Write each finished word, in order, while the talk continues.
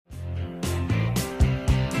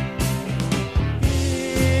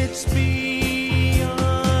It's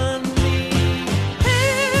beyond me.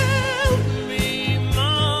 Help me,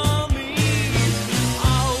 mommy.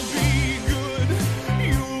 I'll be good,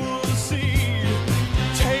 you'll see.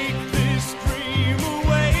 Take this dream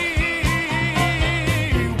away.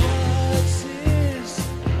 What's this?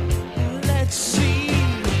 Let's see.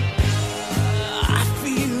 I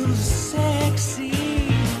feel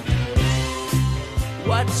sexy.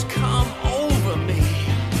 What's come over me?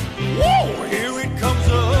 Whoa, here it comes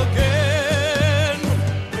again.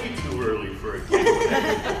 Way too early for a game.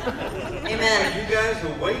 Amen. Are you guys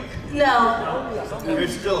awake? No. You're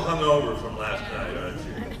still hungover from last night, aren't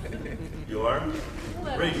you? You are?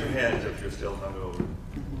 Raise your hands if you're still hungover.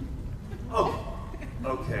 Oh,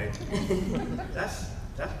 okay. That's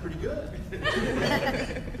pretty good.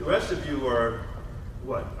 The rest of you are,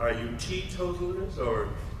 what? Are you teetotalers or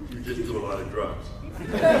you just do a lot of drugs?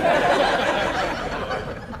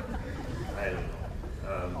 I don't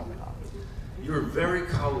know. You're very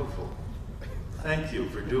colorful. Thank you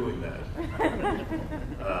for doing that.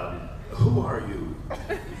 Who are you?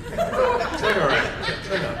 Turn around.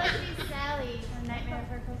 Turn up. She's Sally from Nightmare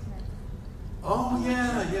Before Christmas. Oh,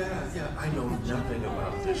 yeah. I know nothing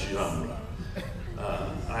about this genre.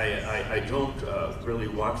 I don't really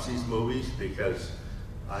watch these movies because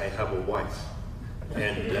I have a wife.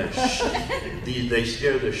 And they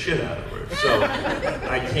scare the shit out of her. So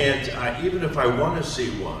I can't, even if I want to see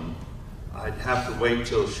one, I'd have to wait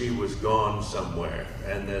till she was gone somewhere.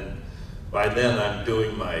 And then, by then I'm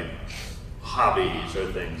doing my hobbies or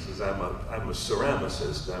things, because I'm a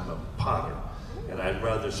ceramicist, I'm a potter. And I'd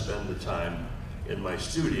rather spend the time in my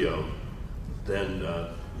studio than,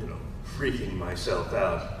 freaking myself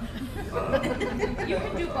out on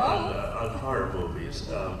horror movies.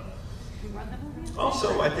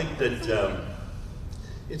 Also, I think that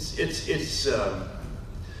it's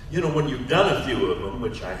when you've done a few of them,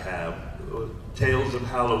 which I have, Tales of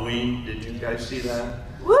Halloween, did you guys see that?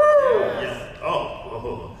 Woo! Yeah.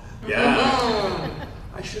 Oh, yeah.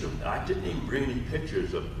 I didn't even bring any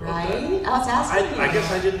pictures of her. Right? I was asking you. I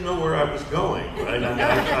guess I didn't know where I was going, right?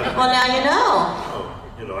 I thought, well, now you know.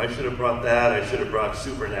 I should have brought that. I should have brought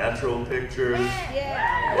supernatural pictures.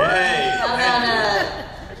 Yeah. Yay!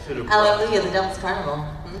 Hallelujah, the Devil's Carnival.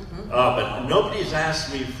 But nobody's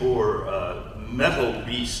asked me for Metal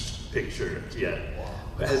Beast picture yet.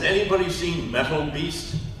 Has anybody seen Metal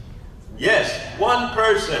Beast? Yes, one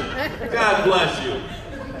person. God bless you.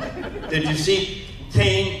 Did you see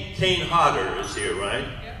Kane Hodder is here, right?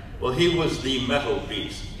 Well, he was the Metal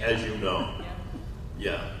Beast, as you know.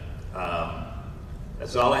 Yeah.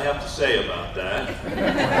 That's all I have to say about that.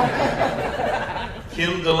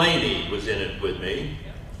 Kim Delaney was in it with me.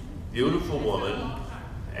 Beautiful woman.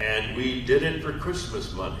 And we did it for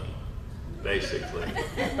Christmas money, basically.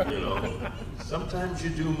 Sometimes you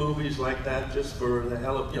do movies like that just for the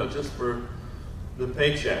hell of, just for the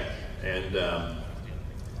paycheck. And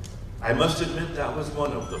I must admit that was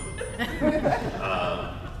one of them.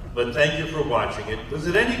 But thank you for watching it. Was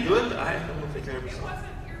it any good? I don't think I ever saw it. It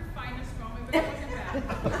wasn't your finest moment, but it wasn't bad.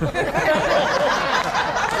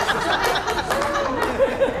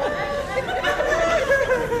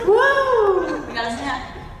 Woo! We got a snap.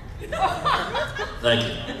 Thank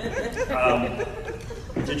you.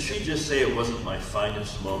 Did she just say it wasn't my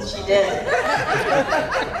finest moment? She did.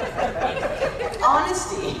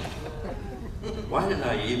 Honesty. Why did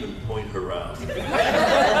I even point her out? You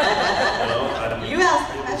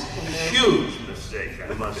asked the question. Huge mistake,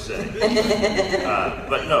 I must say.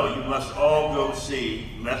 But no, you must all go see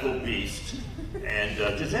Metal Beast. And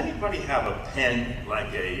does anybody have a pen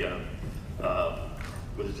like a,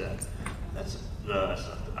 what is that? That's not.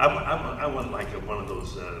 I want like one of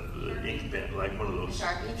those ink pen, like one of those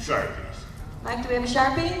Sharpies. Mike, do we have a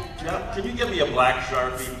Sharpie? Yeah, can you give me a black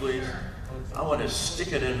Sharpie, please? I want to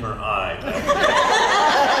stick it in her eye.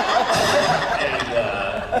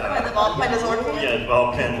 The ball pen doesn't work for you? Yeah, the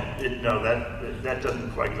ball pen. That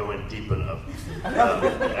doesn't quite go in deep enough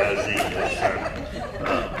as the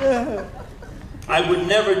Sharpie. I would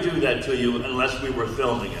never do that to you unless we were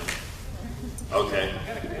filming it. Okay.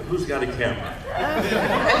 Who's got a camera? Right there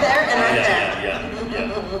and right there.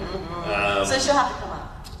 Yeah. So she'll have to come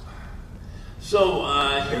up. So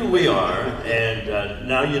here we are, and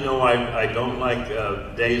now you know I don't like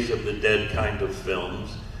Days of the Dead kind of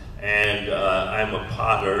films, and I'm a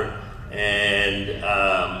potter, and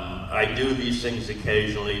I do these things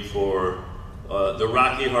occasionally for the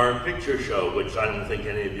Rocky Horror Picture Show, which I don't think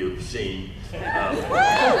any of you have seen.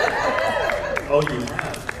 Oh, you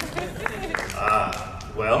have?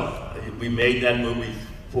 Well, we made that movie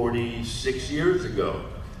 46 years ago,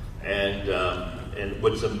 and And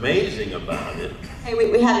what's amazing about it... Hey,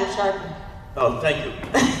 we have your Sharpie. Oh, thank you.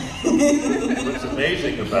 What's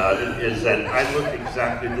amazing about it is that I look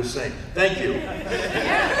exactly the same. Thank you.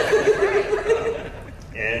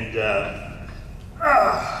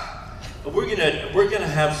 We're gonna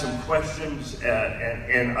have some questions,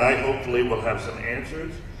 and I hopefully will have some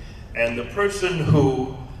answers. And the person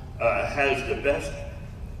who has the best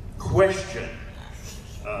question,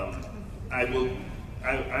 I will.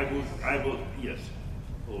 Yes,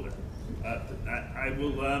 hold it. I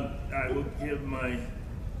will give my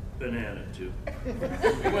banana to.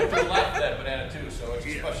 We went through life that banana too, so it's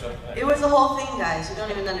a special. It was the whole thing, guys. You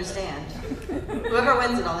don't even understand. Whoever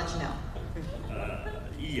wins it, I'll let you know.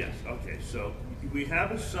 Yes, okay, so we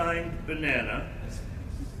have a signed banana,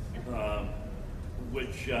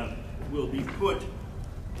 which will be put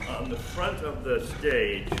on the front of the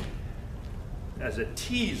stage as a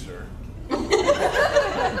teaser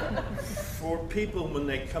for people when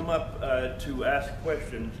they come up to ask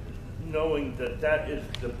questions, knowing that that is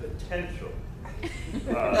the potential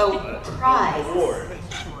prize award.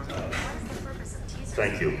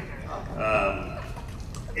 Thank you.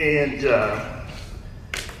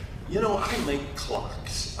 You know, I make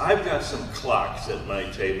clocks. I've got some clocks at my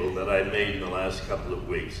table that I made in the last couple of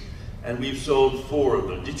weeks, and we've sold 4 of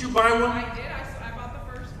them. Did you buy one? I did. I bought the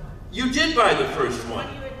first one. You did buy the first one.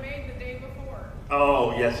 The one you had made the day before.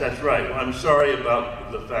 Oh, yes, that's right. Well, I'm sorry about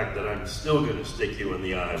the fact that I'm still going to stick you in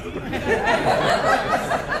the eye with it.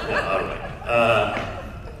 Yeah, all right.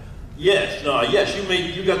 Yes,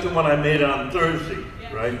 you got the one I made on Thursday,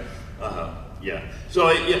 yes. Right? Yeah. So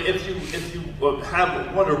if you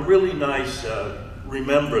want a really nice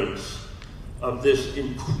remembrance of this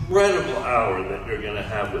incredible hour that you're going to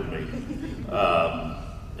have with me,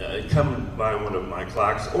 come and buy one of my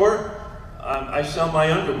clocks. Or I sell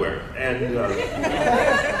my underwear, and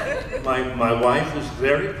my wife is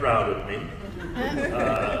very proud of me.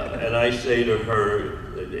 And I say to her,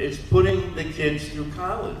 it's putting the kids through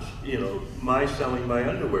college, you know, my selling my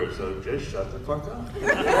underwear, so just shut the fuck up.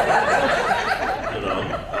 You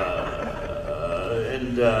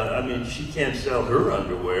know, I mean, she can't sell her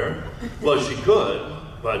underwear. Well, she could,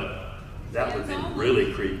 but that would be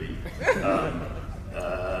really creepy.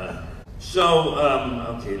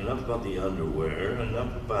 Okay, enough about the underwear,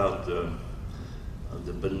 enough about the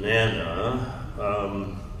banana.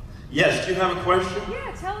 Yes, do you have a question?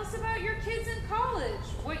 Yeah, tell us about your kids in college.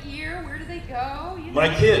 What year? Where do they go? My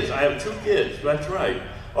kids. I have 2 kids. That's right.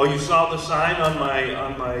 Oh, you saw the sign on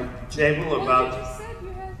my table about. You just said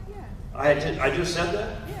you had. Yeah. I just said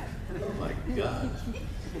that. Yeah. Oh my God.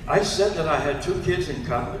 I said that I had 2 kids in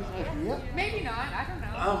college. Maybe not. I don't know.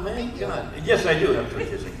 Oh my God. Yes, I do have 2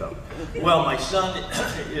 kids in college. Well, my son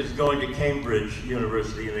is going to Cambridge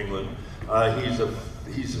University in England.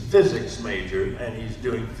 He's a physics major, and he's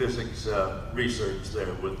doing physics research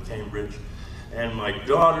there with Cambridge. And my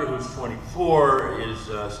daughter, who's 24, is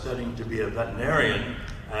studying to be a veterinarian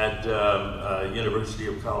at University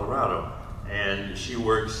of Colorado. And she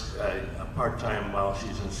works part-time while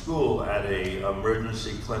she's in school at a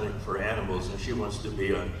emergency clinic for animals, and she wants to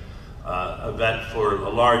be a vet for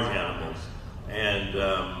large animals. And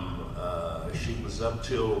she was up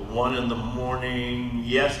till 1 in the morning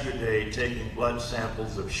yesterday taking blood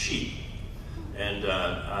samples of sheep. And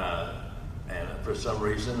for some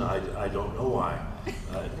reason, I don't know why,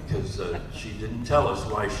 because she didn't tell us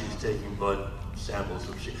why she's taking blood samples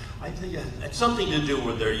of sheep. I think it's something to do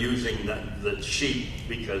with they're using the sheep,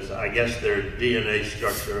 because I guess their DNA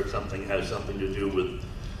structure or something has something to do with.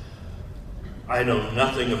 I know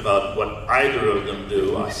nothing about what either of them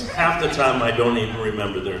do. Half the time I don't even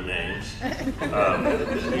remember their names.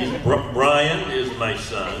 Brian is my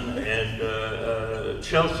son, and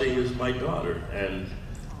Chelsea is my daughter. And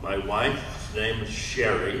my wife's name is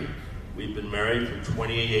Sherry. We've been married for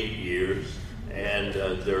 28 years, and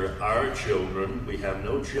there are children. We have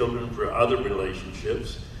no children for other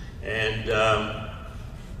relationships. And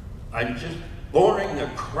I'm just boring the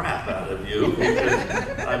crap out of you, because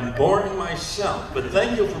I'm boring myself. But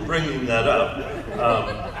thank you for bringing that up.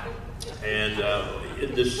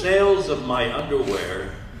 The sales of my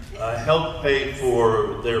underwear help pay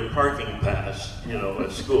for their parking pass, you know,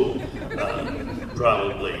 at school,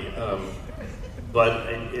 probably. But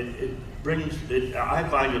it brings, I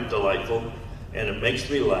find it delightful, and it makes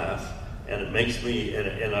me laugh, and it makes me,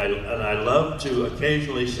 and I love to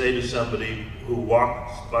occasionally say to somebody who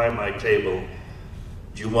walks by my table,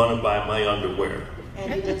 do you want to buy my underwear?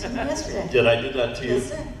 And you did to me yesterday. Did I do that to you? Yes,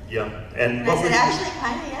 sir. Yeah. And I said, actually,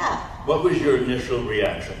 kind of, yeah. What was your initial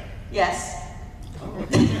reaction? Yes.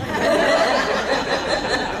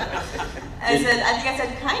 I think I said,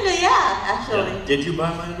 kinda, yeah, actually. Yeah. Did you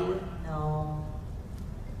buy my underwear? No.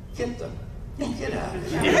 Get them. Get out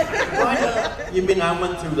of here. Why not? You mean I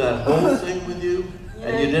went through that whole thing with you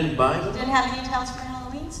and you didn't buy You them? didn't have any towels for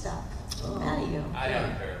Halloween stuff. I'm mad at you. I have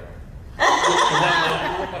a pair of them.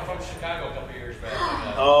 I'm from Chicago a couple years back.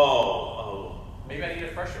 Oh. Maybe I need a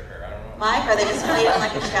fresher pair. I don't know. Mike, are they displayed in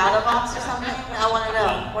like a shadow box or something? I want to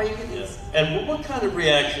know where you get these. And what kind of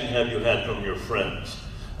reaction have you had from your friends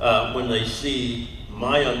when they see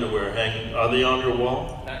my underwear hanging? Are they on your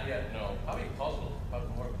wall? Not yet, no. Probably puzzled. Probably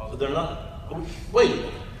more puzzled. They're not. Oh, wait a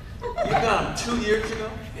minute. You got them 2 years ago?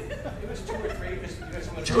 It was 2 or 3. You guys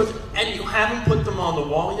on the 2 or 3, and you haven't put them on the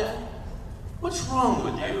wall yet? What's wrong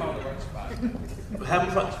with I you? found the right spot.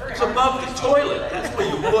 Haven't fun. It's above the toilet. That's where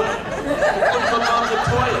you put them. Put them above the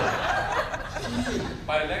toilet.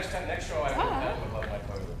 By the next show, I will have them above my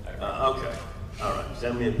toilet. Okay. All right.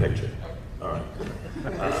 Send me a picture. All right.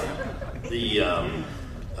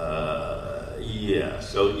 Yeah.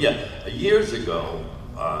 So years ago,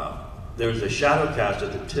 there was a shadow cast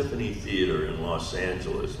at the Tiffany Theater in Los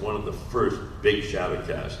Angeles, one of the first big shadow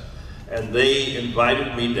casts, and they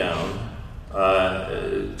invited me down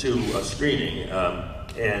to a screening,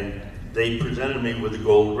 and they presented me with a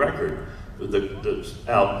gold record. The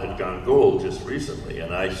album had gone gold just recently,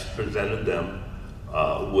 and I presented them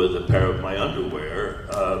with a pair of my underwear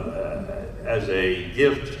as a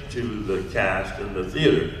gift to the cast in the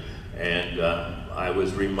theater. And I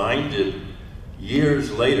was reminded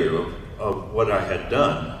years later of what I had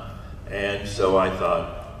done, and so I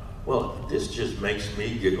thought, well, this just makes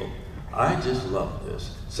me giggle. I just love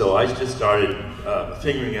this. So I just started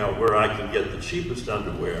figuring out where I can get the cheapest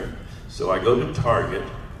underwear. So I go to Target,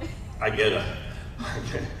 I get a,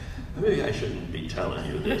 maybe I shouldn't be telling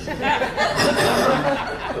you this. But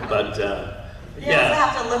It doesn't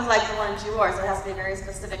have to look like the ones you wore, so it has to be a very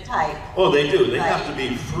specific type. Oh, they do. They Right. have to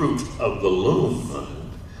be fruit of the loom.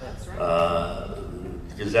 That's right.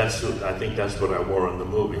 Because I think that's what I wore in the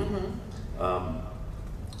movie. Mm-hmm.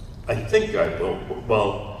 I think I will.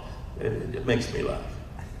 Well, it makes me laugh.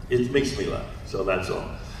 It makes me laugh. So that's all.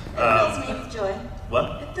 It fills me with joy.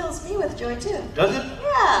 What? It fills me with joy too. Does it?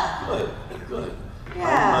 Yeah. Good.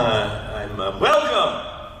 Yeah. I'm welcome.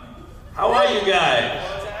 How are you guys?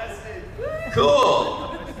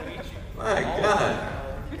 Cool. My God.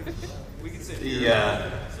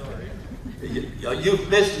 You've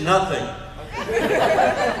missed nothing.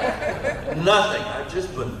 Nothing. I've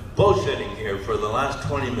just been bullshitting here for the last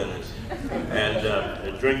 20 minutes and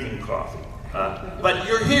drinking coffee. But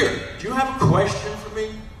you're here. Do you have a question for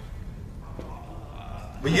me?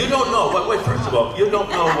 But you don't know. Wait, first of all, you don't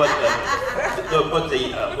know what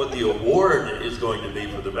the award is going to be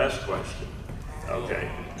for the best question. Okay.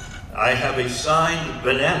 I have a signed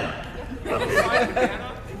banana.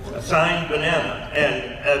 A signed banana.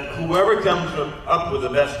 And whoever comes up with the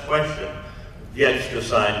best question gets the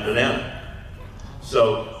signed banana.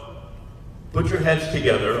 So put your heads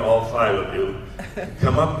together, all 5 of you.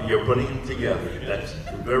 Come up, you're putting them together. That's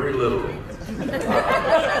very literal.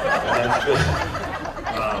 That's good.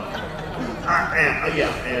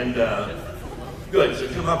 Good, so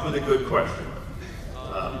come up with a good question.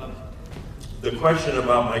 The question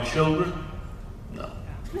about my children? No.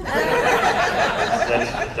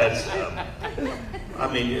 I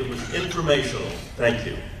mean, it was informational. Thank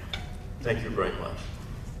you. Thank you very much.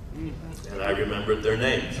 And I remembered their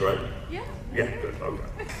names, right? Yeah. Yeah, good, okay.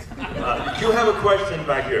 Do you have a question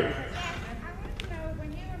back here? I want to know,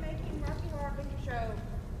 when you were making Rocky Horror Picture Show,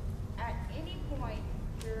 at any point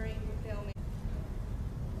during the filming,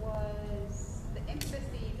 was the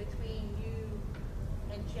intimacy between you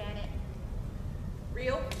and Janet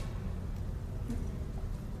real?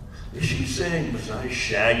 Is she saying, was I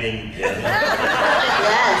shagging Janet?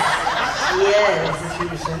 Yes, she is. That's what she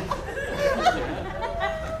was saying?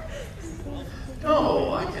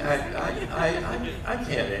 No, I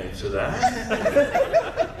can't answer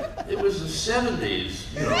that. It was the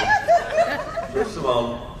 70s, you know. First of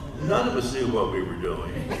all, none of us knew what we were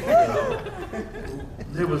doing, you know.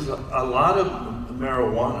 There was a lot of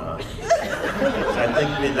marijuana. I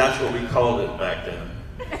think that's what we called it back then.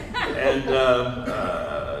 And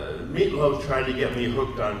Meatloaf tried to get me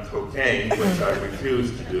hooked on cocaine, which I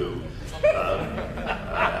refused to do.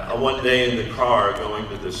 One day in the car going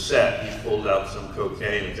to the set, he pulled out some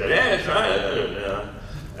cocaine and said, "Hey, try it."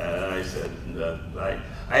 And I said,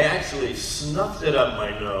 I actually snuffed it up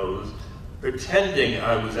my nose, pretending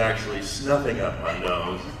I was actually snuffing up my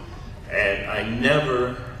nose, and I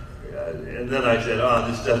never, and then I said, "Oh,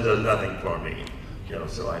 this does nothing for me," you know,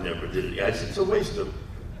 so I never did it. I said, it's a waste of,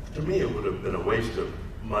 to me it would have been a waste of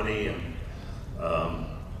money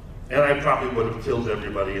And I probably would have killed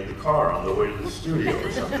everybody in the car on the way to the studio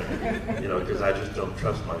or something, you know, because I just don't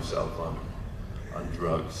trust myself on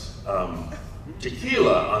drugs.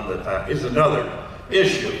 Tequila on the back is another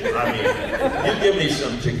issue. I mean, you give me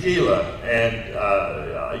some tequila and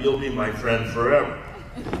you'll be my friend forever.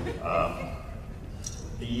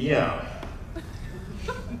 Yeah.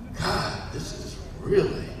 God, this is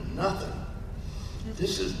really nothing.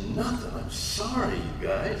 This is nothing. I'm sorry, you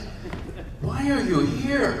guys. Why are you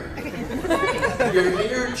here? You're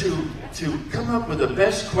here to come up with the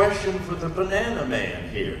best question for the Banana Man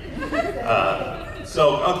here.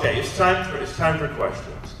 Okay, it's time for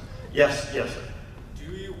questions. Yes, sir. Do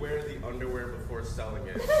you wear the underwear before selling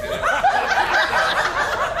it?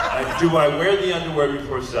 Do I wear the underwear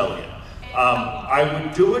before selling it? I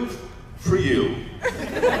would do it for you,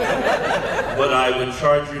 but I would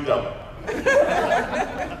charge you double.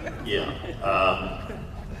 Yeah.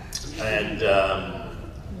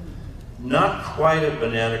 Not quite a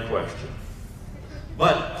banana question,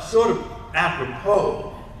 but sort of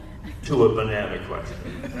apropos to a banana question.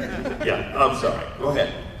 Yeah, I'm sorry. Go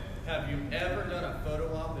ahead. Have you ever done a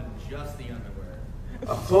photo op in just the underwear?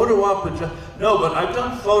 A photo op with just... No, but I've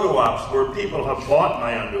done photo ops where people have bought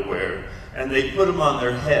my underwear and they put them on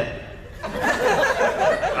their head.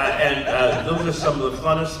 Those are some of the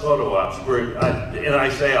funnest photo ops where I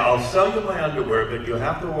say, I'll sell you my underwear, but you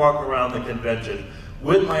have to walk around the convention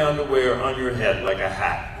with my underwear on your head like a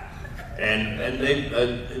hat. And they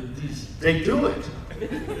do it.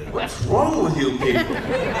 What's wrong with you people?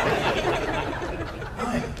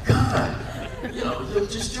 My God, you know, they'll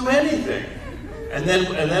just do anything. And then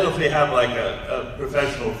if they have like a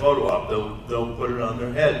professional photo op, they'll put it on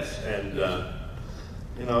their heads, and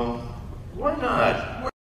you know, why not?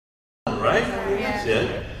 Right? That's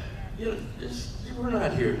it. You know, we're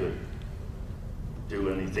not here to do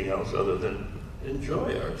anything else other than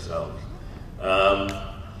enjoy ourselves. I'm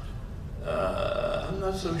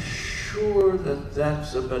not so sure that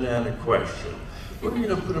that's a banana question. We're going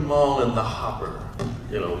to put them all in the hopper.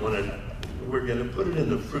 You know, we're going to put it in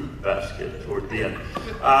the fruit basket toward the end.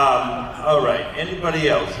 All right. Anybody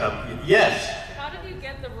else? Yes. How did you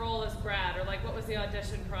get the role as Brad, or like what was the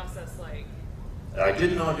audition process like? I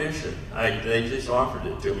didn't audition. They just offered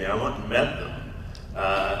it to me. I went and met them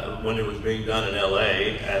when it was being done in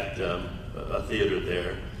L.A. at a theater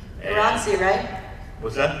there. The Roxy, right?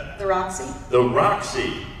 What's that? The Roxy? The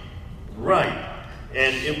Roxy, right.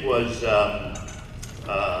 And it was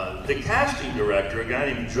the casting director, a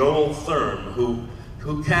guy named Joel Thurm, who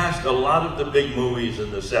cast a lot of the big movies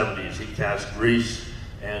in the 70s. He cast Grease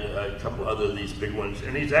and a couple other of these big ones.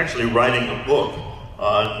 And he's actually writing a book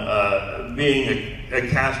on being a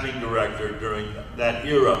casting director during that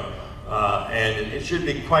era. And it should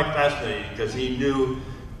be quite fascinating because he knew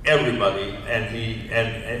everybody,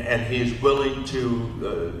 and he's willing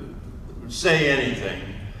to say anything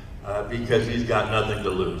because he's got nothing to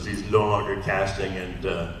lose. He's no longer casting, and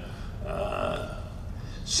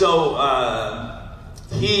so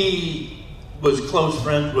he was close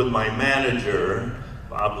friends with my manager,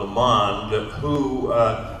 Bob Lamond, who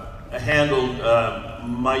handled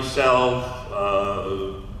myself,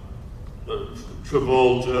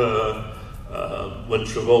 Travolta, when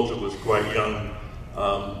Travolta was quite young,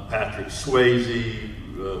 Patrick Swayze,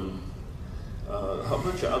 a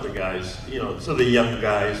bunch of other guys, you know, sort of young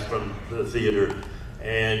guys from the theater,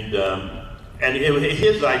 and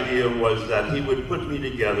his idea was that he would put me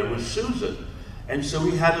together with Susan, and so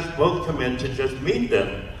he had us both come in to just meet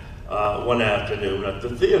them one afternoon at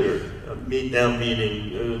the theater. Meet them,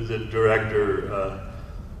 meaning the director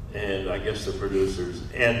and I guess the producers.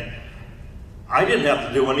 And I didn't have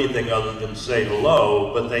to do anything other than say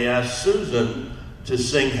hello, but they asked Susan to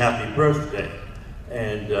sing Happy Birthday.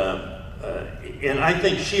 And I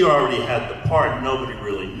think she already had the part. Nobody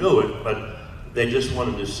really knew it, but they just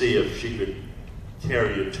wanted to see if she could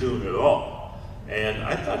carry a tune at all. And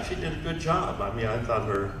I thought she did a good job. I mean, I thought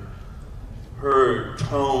her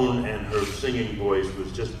tone and her singing voice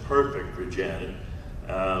was just perfect for Janet.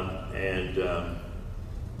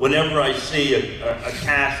 Whenever I see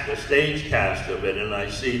a stage cast of it, and I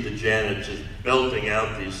see the Janet just belting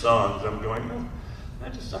out these songs, I'm going, oh,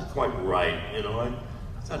 that's just not quite right. You know, I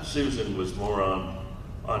thought Susan was more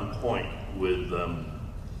on point with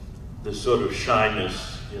the sort of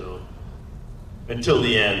shyness, you know, until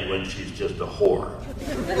the end when she's just a whore.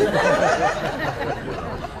 You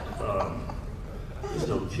know, there's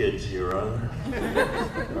no kids here, are there?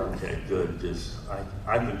 Okay, good.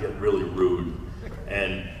 I can get really rude,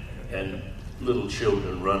 and little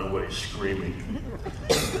children run away screaming.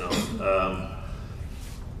 You know,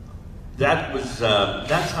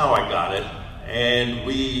 that's how I got it. And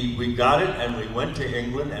we got it, and we went to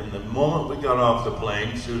England, and the moment we got off the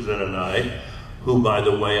plane, Susan and I, who, by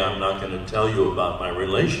the way, I'm not going to tell you about my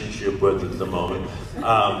relationship with at the moment,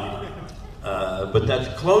 but that's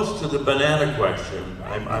close to the banana question,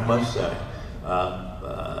 I must say.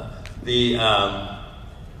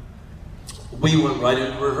 We went right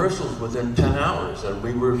into rehearsals within 10 hours, and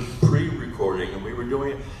we were pre-recording, and we were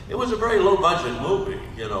doing it. It was a very low-budget movie,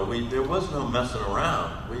 you know. There was no messing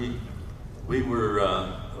around. We were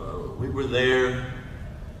there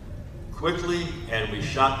quickly, and we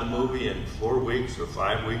shot the movie in 4 weeks or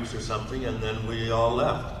 5 weeks or something, and then we all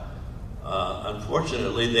left.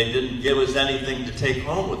 Unfortunately, they didn't give us anything to take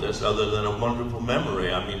home with us other than a wonderful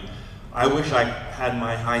memory. I mean, I wish I had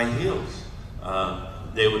my high heels.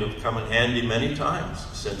 They would have come in handy many times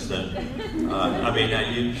since then. I mean,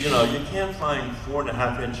 you know, you can't find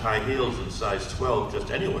 4.5-inch high heels in size 12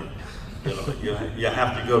 just anywhere. You know, you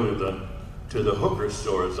have to go to the hooker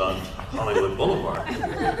stores on Hollywood Boulevard,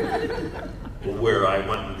 where I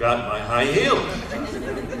went and got my high heels.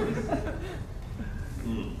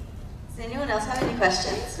 Does anyone else have any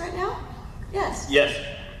questions right now? Yes. Yes.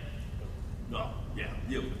 No. Yeah.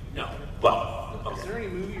 You. No. But. Okay. Is there any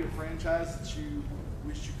movie or franchise that you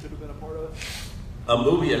wish you could have been a part of? A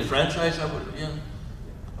movie and franchise, yeah.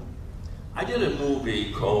 I did a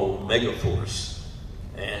movie called Megaforce,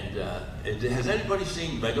 and has anybody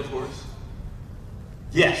seen Megaforce?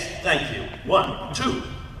 Yes, thank you. 1, 2.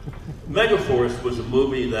 Megaforce was a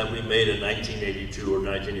movie that we made in 1982 or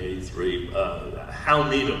 1983. Hal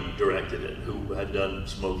Needham directed it, who had done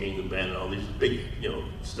Smoking the Bandit, all these big, you know,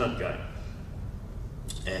 stunt guy.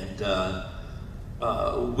 And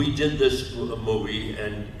we did this movie,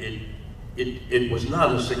 and it was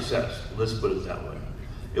not a success. Let's put it that way.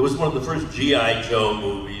 It was one of the first G.I. Joe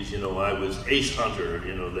movies. You know, I was Ace Hunter,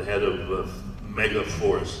 you know, the head of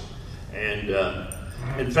Megaforce, and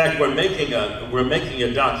in fact, we're making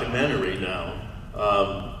a documentary now.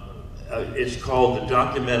 It's called the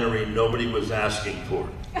documentary Nobody Was Asking For,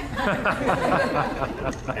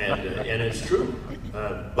 and it's true.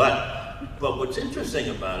 But what's interesting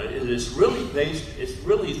about it is it's really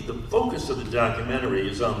the focus of the documentary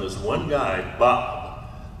is on this one guy, Bob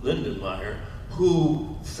Lindenmeyer,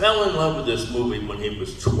 who fell in love with this movie when he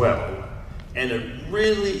was 12. And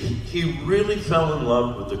he really fell in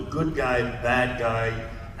love with the good guy, bad guy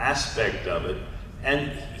aspect of it.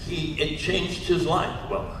 And it changed his life.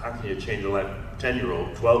 Well, how can you change a life?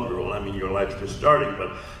 10-year-old, 12-year-old, I mean, your life's just starting,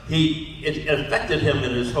 but it affected him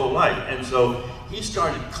in his whole life. And so he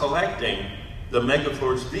started collecting the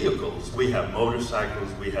Megaforce vehicles. We have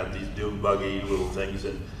motorcycles, we have these dune buggy little things,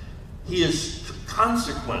 and he has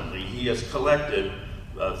collected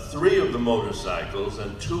 3 of the motorcycles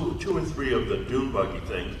and two or three of the dune buggy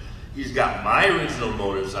things. He's got my original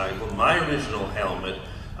motorcycle, my original helmet,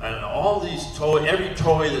 and all these every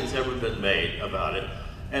toy that's ever been made about it.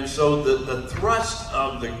 And so the thrust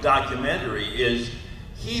of the documentary is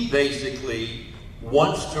he basically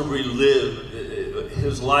wants to relive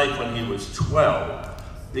his life when he was 12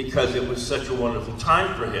 because it was such a wonderful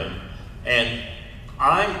time for him. And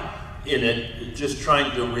I'm in it just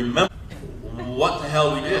trying to remember what the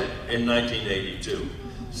hell we did in 1982.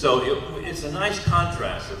 So it's a nice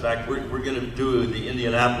contrast. In fact, we're going to do the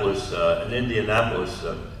Indianapolis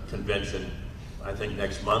convention, I think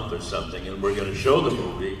next month or something, and we're going to show the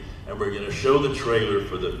movie, and we're going to show the trailer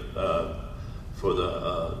for the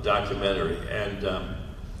documentary. And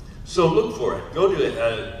so look for it. Go to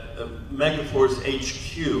Megaforce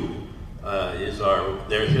HQ is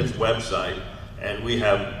his website, and we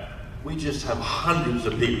just have hundreds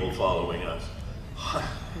of people following us.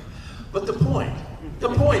 But the point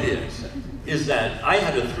is that I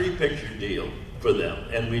had a 3-picture deal for them,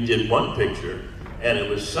 and we did 1 picture, and it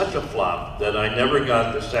was such a flop that I never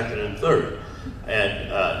got the 2nd and 3rd.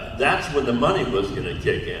 And that's when the money was going to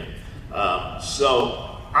kick in.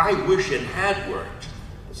 So I wish it had worked,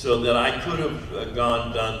 so that I could have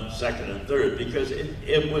done 2nd and 3rd, because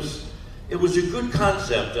it was a good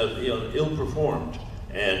concept of, you know, ill-performed,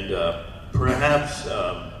 and perhaps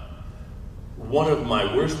one of my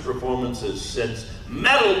worst performances since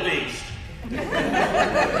Metal Beast.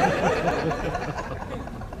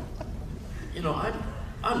 You know,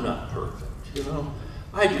 I'm not perfect, you know.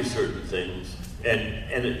 I do certain things,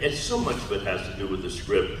 and it's so much of it has to do with the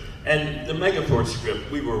script. And the Megaforce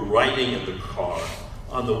script, we were writing in the car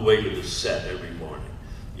on the way to the set every morning,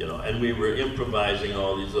 you know, and we were improvising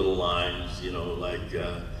all these little lines, you know, like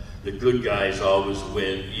the good guys always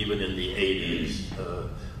win, even in the 80s,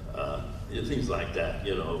 things like that,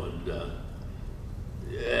 you know,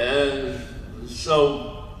 and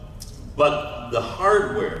so but the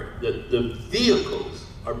hardware, the vehicles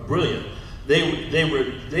are brilliant.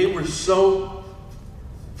 They were so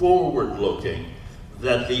forward-looking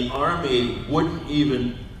that the Army wouldn't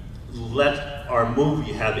even let our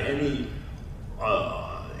movie have any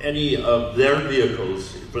of their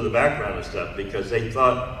vehicles for the background and stuff, because they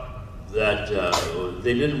thought that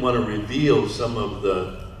they didn't want to reveal some of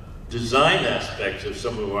the design aspects of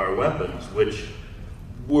some of our weapons, which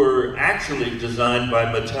were actually designed by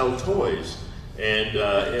Mattel Toys, and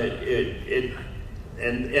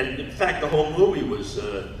and in fact the whole movie was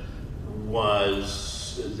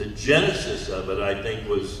the genesis of it, I think,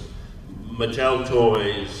 was Mattel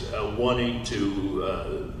Toys wanting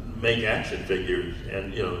to make action figures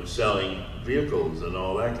and, you know, selling vehicles and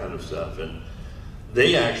all that kind of stuff. And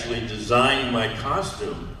they actually designed my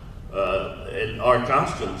costume and our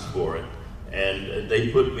costumes for it. And they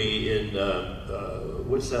put me in,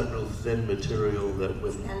 what's that real thin material that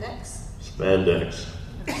was? Spandex? Spandex.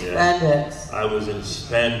 Yeah. Spandex. I was in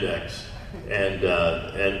spandex. And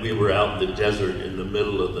we were out in the desert in the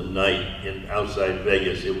middle of the night outside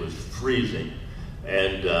Vegas. It was freezing.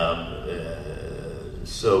 And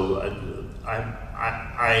so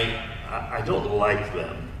I don't like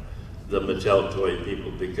them, the Mattel toy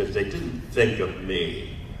people, because they didn't think of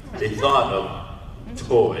me. They thought of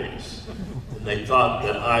toys. And they thought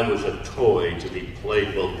that I was a toy to be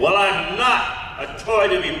played with. Well, I'm not a toy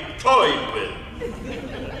to be toyed with.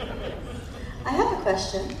 I have a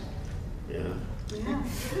question. Yeah. Yeah.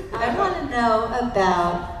 I want to know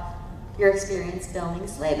about your experience filming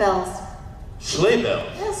Sleigh Bells. Sleigh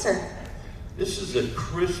Bells? Yes, sir. This is a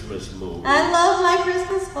Christmas movie. I love my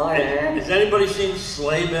Christmas order. Has anybody seen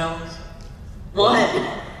Sleigh Bells? One.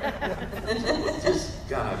 Just,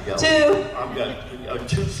 God, I've got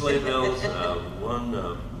two Sleigh Bells, one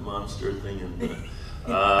monster thing, and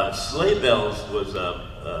Sleigh Bells was a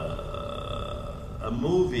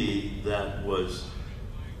movie that was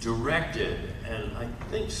directed and I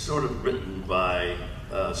think sort of written by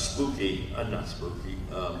not Spooky,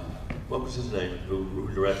 what was his name, who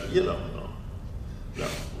directed, you don't know. No.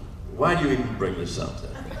 Why do you even bring this up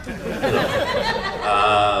then? You know.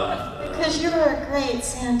 Because you're a great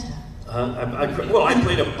Santa. Well, I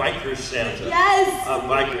played a biker Santa. Yes! A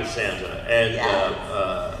biker Santa. And, yes.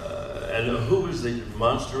 And who was the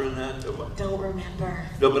monster in that? Don't remember.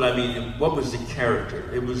 No, but I mean, what was the character?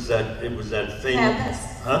 It was that famous... Krampus.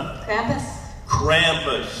 Huh? Krampus.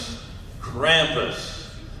 Krampus. Krampus.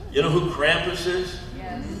 You know who Krampus is?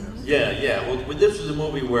 Yes. Yeah. Well, this was a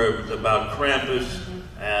movie where it was about Krampus,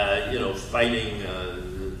 you know, fighting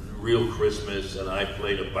real Christmas, and I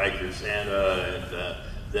played a biker Santa, and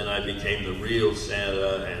then I became the real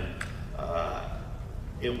Santa, and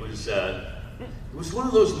it was one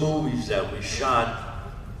of those movies that we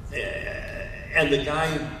shot, and the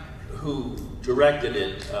guy who directed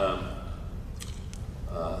it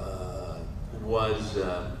was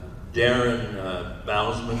Darren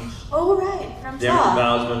Bousman's. Oh, right, from Darren Saw.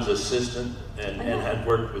 Bousman's assistant, and had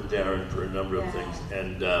worked with Darren for a number of things.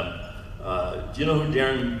 And do you know who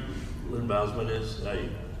Darren Bousman is?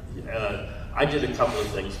 I did a couple of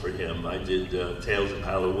things for him. I did Tales of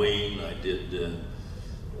Halloween. I did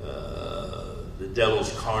The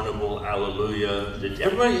Devil's Carnival, Hallelujah. Did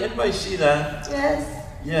everybody see that? Yes.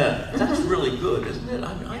 Yeah, that's really good, isn't it?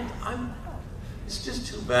 It's just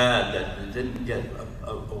too bad that it didn't get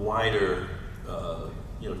a wider,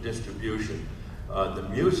 distribution. The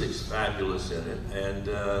music's fabulous in it, and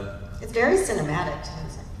it's very cinematic too.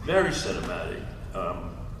 very cinematic.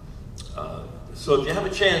 So if you have a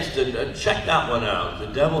chance to check that one out, The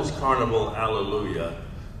Devil's Carnival, Hallelujah.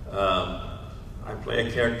 I play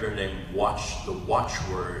a character named the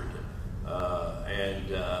Watchword, and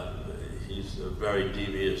he's very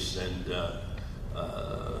devious and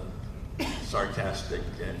sarcastic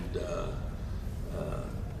and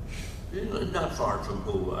not far from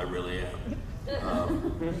who I really am.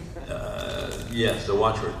 Yes, the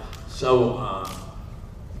Watchword. So,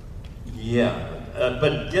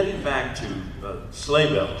 but getting back to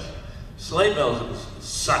Sleigh Bells. Sleigh Bells was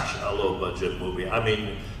such a low-budget movie. I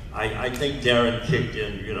mean, I think Darren kicked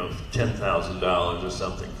in, $10,000 or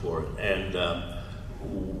something for it, and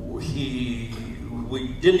we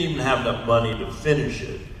didn't even have enough money to finish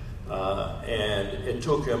it, and it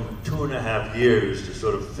took him 2.5 years to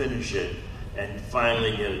sort of finish it and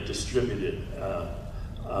finally get it distributed,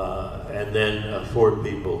 and then 4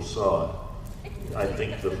 people saw it. I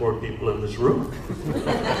think the 4 people in this room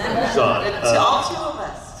saw it. All 2 of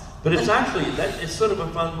us. But it's actually, it's sort of a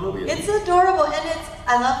fun movie. It's adorable, and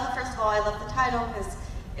I love first of all, I love the title, because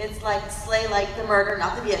it's like sleigh like the murder,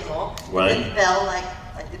 not the vehicle. Right. And bell like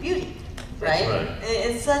the beauty. right? right.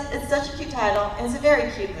 It's such a cute title, and it's a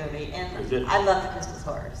very cute movie, and I love the Christmas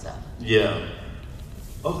horror, so. Yeah.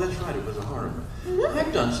 Oh, that's right, it was a horror movie.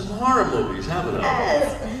 I've done some horror movies, haven't I?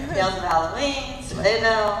 Yes. Tales of Halloween, Sleigh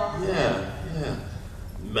Bells. Yeah.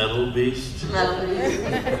 Metal Beast. Metal Beast.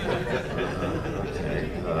 Okay.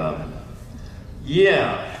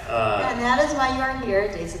 And that is why you are here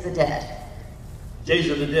at Days of the Dead. Days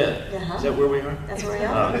of the Dead. Uh-huh. Is that where we are? That's where we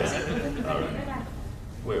are. Okay. All right.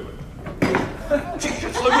 Wait.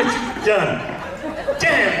 Jesus, look what you've done.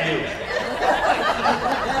 Damn you.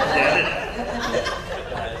 Damn it.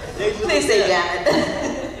 Days of Please the say Dead.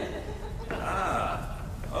 damn it.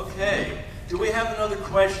 Okay. Do we have another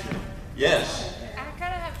question? Yes. I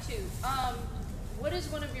kind of have two. What is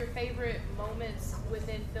one of your favorite moments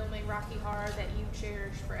within filming Rocky Horror that you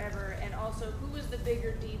cherish forever? And also, who was the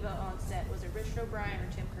bigger diva on set? Was it Richard O'Brien or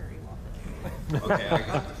Tim Curry? Okay, I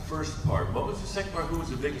got the first part. What was the second part? Who was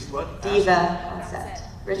the biggest what? Diva on set.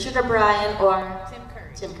 Richard O'Brien or Tim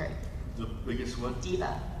Curry. Tim Curry. The biggest what?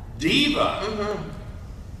 Diva. Diva? Mm-hmm.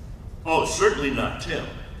 Oh, certainly not Tim.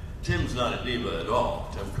 Tim's not a diva at all,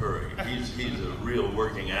 Tim Curry. He's a real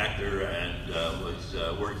working actor and was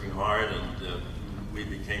working hard, and we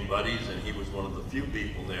became buddies, and he was one of the few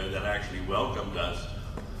people there that actually welcomed us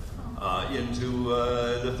into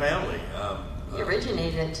the family. He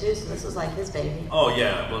originated it too, so this was like his baby. Oh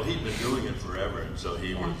yeah, well he'd been doing it forever, and so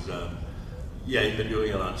he was, he'd been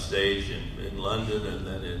doing it on stage in London and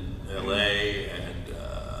then in LA,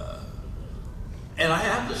 and I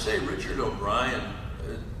have to say Richard O'Brien,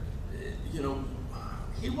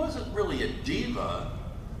 he wasn't really a diva.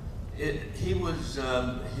 He was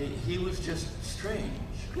just strange.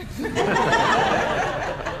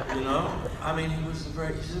 I mean, he's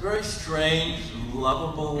a very strange,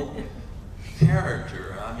 lovable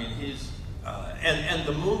character. I mean, and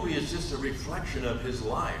the movie is just a reflection of his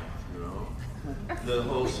life. The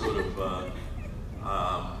whole sort of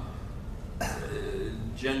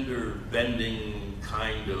gender bending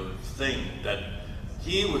kind of thing that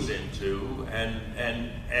he was into,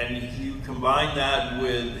 and he combined that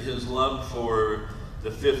with his love for the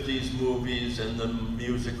 50s movies and the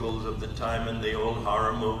musicals of the time and the old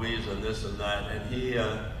horror movies and this and that, and he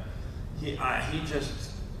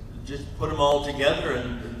just put them all together,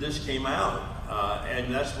 and this came out,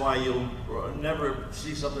 and that's why you'll never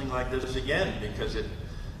see something like this again, because it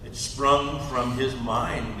sprung from his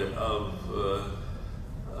mind of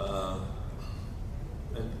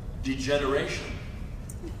degeneration.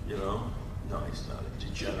 No, he's not a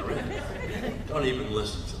degenerate. Don't even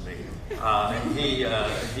listen to me. I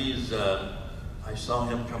saw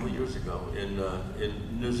him a couple of years ago in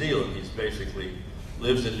New Zealand. He's basically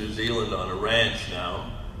lives in New Zealand on a ranch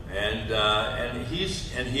now, and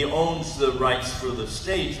he owns the rights for the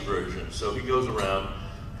stage version. So he goes around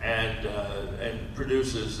and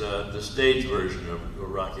produces the stage version of a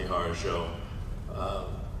Rocky Horror Show.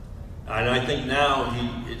 And I think now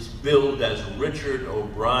it's billed as Richard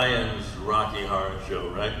O'Brien's Rocky Horror Show,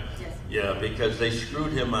 right? Yes. Yeah, because they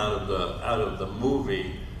screwed him out of the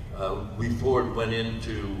movie before it went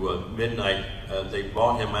into midnight. They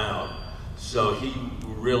bought him out, so he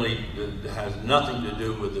really has nothing to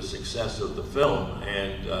do with the success of the film,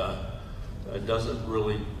 and doesn't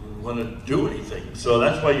really want to do anything. So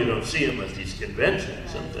that's why you don't see him at these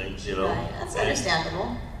conventions and things, Right. That's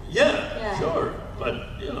understandable. Yeah, sure,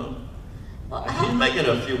 but Well, he's making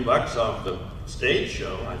a few bucks off the stage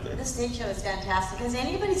show, I think. The stage show is fantastic. Has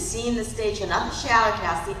anybody seen the stage show? Not the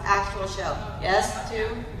Shadowcast, the actual show. Yes?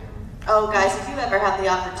 Two? Oh, guys, if you ever have the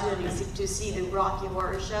opportunity to see the Rocky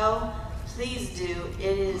Horror Show, please do.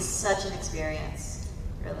 It is such an experience,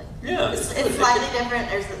 really. Yeah. It's slightly different.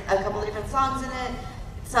 There's a couple of different songs in it.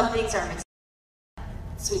 Some things are mixed.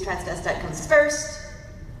 Sweet Transvestite comes first,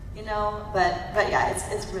 but yeah,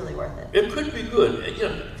 it's really worth it. It could be good.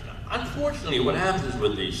 Unfortunately, what happens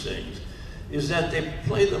with these things is that they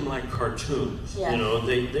play them like cartoons. Yeah.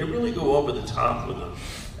 They really go over the top with them.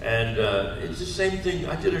 And it's the same thing.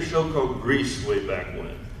 I did a show called Grease way back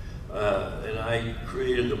when. And I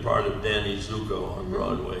created the part of Danny Zuko on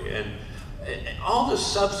Broadway. And all the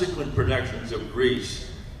subsequent productions of Grease,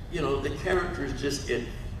 the characters just get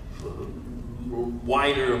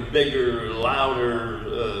wider, bigger,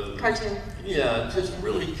 louder. Cartoon. Yeah, just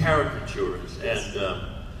really caricatures. And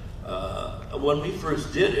when we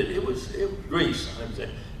first did it was Grease. I'm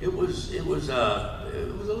saying it was a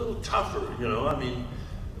little tougher. I mean,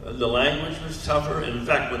 the language was tougher. And in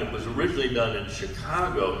fact, when it was originally done in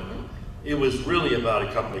Chicago, it was really about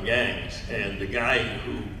a couple of gangs. And the guy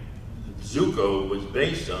who Zuko was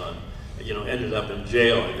based on, ended up in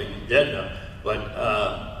jail. I think he's dead now. But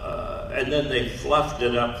and then they fluffed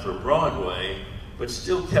it up for Broadway, but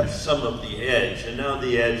still kept some of the edge. And now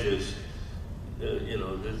the edge is,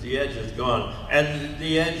 the edge is gone. And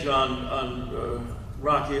the edge on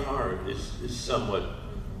Rocky Horror is somewhat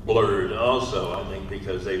blurred also, I think,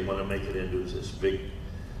 because they want to make it into this big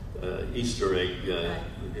Easter egg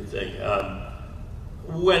thing.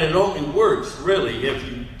 When it only works, really, if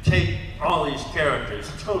you take all these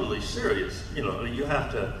characters totally serious. You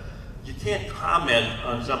can't comment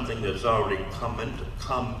on something that's already commenting,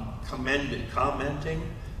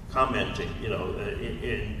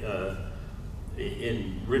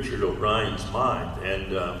 in Richard O'Brien's mind.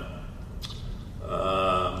 And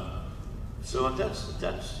so that's,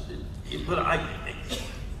 but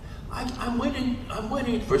I'm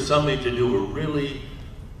waiting for somebody to do a really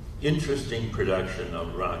interesting production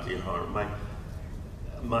of Rocky Horror,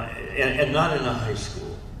 and not in a high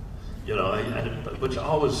school, which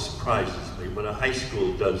always surprises me when a high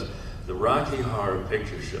school does the Rocky Horror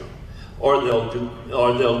Picture Show, or they'll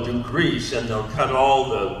do Grease and they'll cut all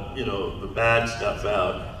the bad stuff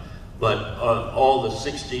out, but all the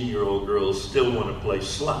 16-year-old girls still want to play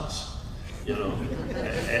sluts,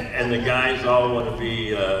 and the guys all want to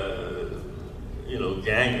be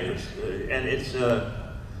gangers, and it's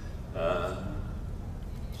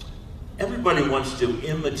everybody wants to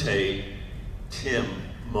imitate Tim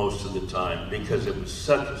most of the time because it was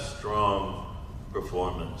such a strong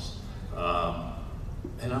performance.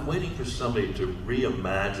 And I'm waiting for somebody to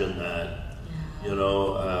reimagine that,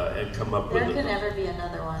 and come up with it. There could never be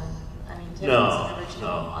another one. I mean, Tim was the original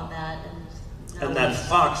on that. And that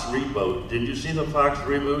Fox reboot, did you see the Fox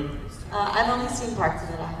reboot? I've only seen parts of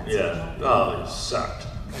it. I haven't seen it. Oh, it sucked. It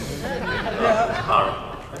was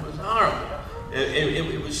horrible. It was horrible.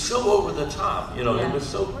 It was so over the top, It was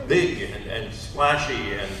so big and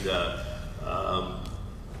splashy, and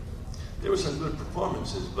there were some good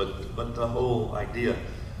performances, but the whole idea.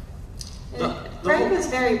 Frank was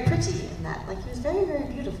very pretty in that. Like, he was very, very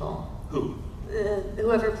beautiful. Who?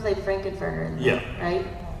 Whoever played Frankenfurter in that, right?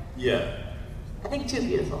 Yeah. I think too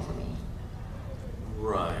beautiful for me.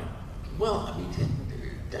 Right. Well, I mean,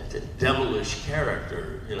 that's a devilish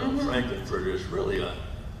character, Frankenfurter is really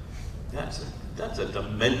that's a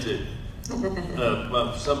demented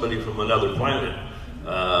somebody from another planet,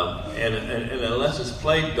 and unless it's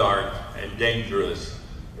played dark and dangerous,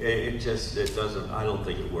 it doesn't. I don't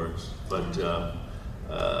think it works. But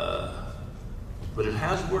it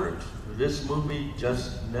has worked. This movie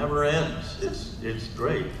just never ends. It's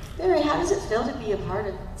great. Barry, how does it feel to be a part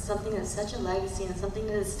of something that's such a legacy and something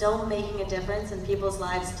that is still making a difference in people's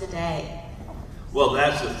lives today? Well,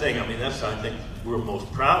 that's the thing. I mean, that's I think we're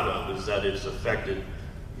most proud of, is that it's affected,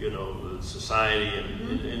 society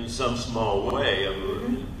in some small way of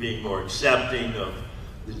being more accepting of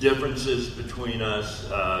the differences between us,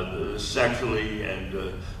 sexually and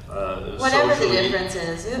whatever socially. the difference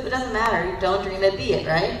is, it doesn't matter. Don't dream it, be it,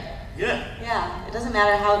 right? Yeah. Yeah, it doesn't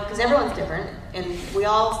matter how, because everyone's different, and we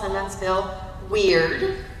all sometimes feel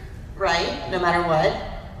weird, right? No matter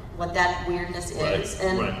what that weirdness is,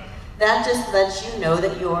 and that just lets you know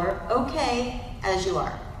that you're okay as you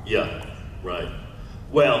are. Yeah, right.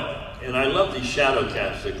 Well, and I love these shadow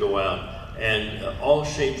casts that go out, and all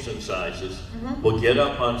shapes and sizes will get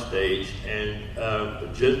up on stage and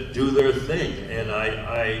just do their thing, and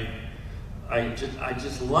I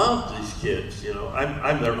just love these kids.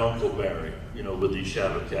 I'm their Uncle Barry, with these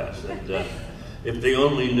shadow casts, and if they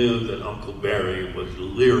only knew that Uncle Barry was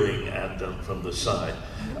leering at them from the side.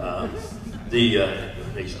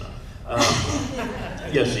 He's not.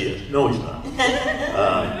 Yes, he is. No, he's not.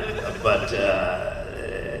 But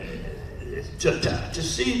to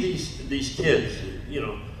see these kids,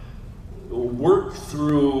 work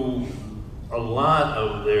through a lot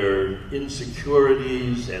of their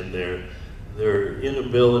insecurities and their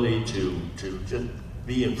inability to just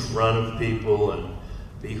be in front of people and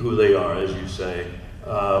be who they are, as you say.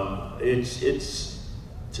 It's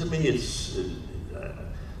to me, it's.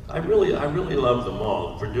 I really love them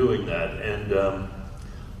all for doing that, and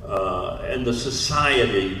the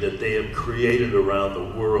society that they have created around the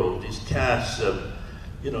world. These casts of,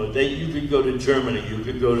 you could go to Germany, you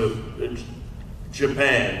could go to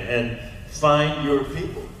Japan, and find your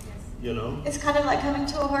people. It's kind of like coming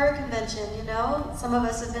to a horror convention. Some of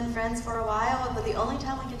us have been friends for a while, but the only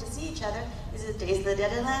time we get to see each other is at Days of the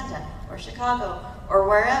Dead Atlanta or Chicago or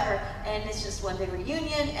wherever, and it's just one big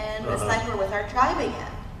reunion, and it's like we're with our tribe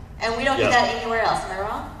again. And we don't get that anywhere else, am I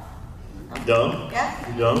wrong? No? Don't? Yeah?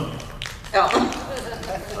 You don't?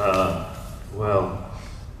 Oh.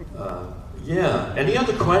 Yeah. Any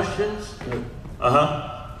other questions?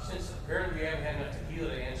 Since apparently we haven't had enough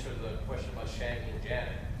tequila to answer the question about Shaggy and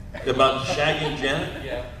Janet. About shagging Janet?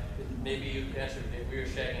 Yeah. Maybe you answered if we were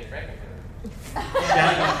shagging Frankenfurter.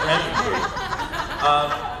 Shagging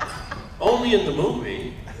Frankenfurter. Only in the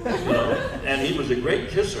movie, you know, and he was a great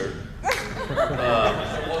kisser. So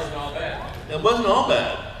it wasn't all bad. It wasn't all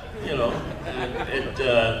bad, you know.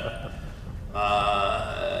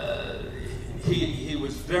 He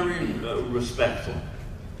was very respectful,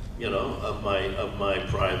 you know, of my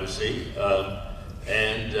privacy,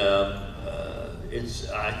 and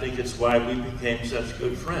I think it's why we became such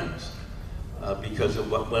good friends, because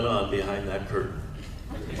of what went on behind that curtain.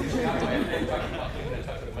 I'm talking about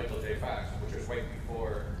Michael J. Fox, which was right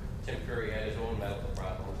before Tim Curry had his own medical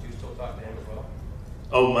problems. Do you still talk to him as well?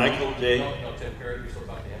 Oh, Michael J. No, Tim Curry. Do you still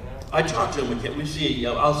talk to him now? I talk to him.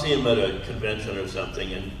 I'll see him at a convention or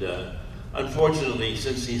something, and unfortunately,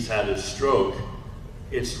 since he's had a stroke,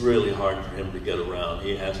 it's really hard for him to get around.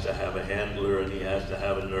 He has to have a handler, and he has to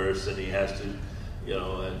have a nurse, and he has to, you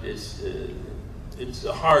know, it's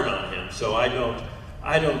hard on him. So I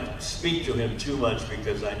don't speak to him too much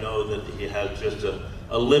because I know that he has just a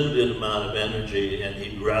limited amount of energy, and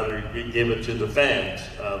he'd rather give it to the fans.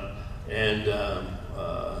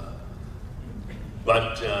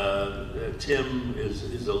 But Tim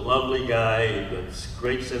is a lovely guy. He has a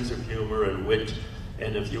great sense of humor and wit.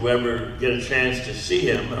 And if you ever get a chance to see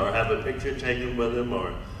him or have a picture taken with him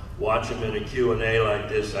or watch him in a Q&A like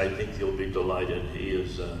this, I think you'll be delighted.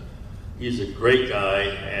 He's a great guy,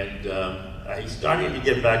 and he's starting to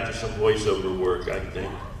get back to some voiceover work, I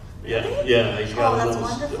think. Yeah, yeah. He's got a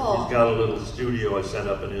little studio I set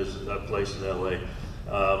up in his place in LA.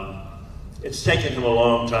 It's taken him a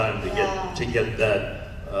long time to get that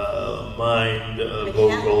mind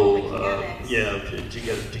vocal, to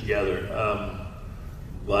get it together.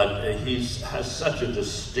 But he has such a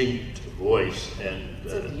distinct voice, and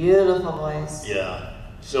it's a beautiful voice. Yeah,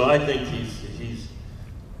 so I think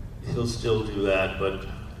he'll still do that, but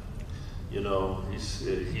you know,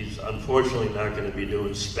 he's unfortunately not going to be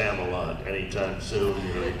doing Spam-A-Lot anytime soon.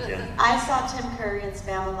 You know, he can't. I saw Tim Curry in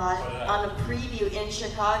Spam-A-Lot on a preview in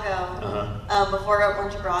Chicago before it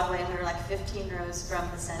went to Broadway, and we were like 15 rows from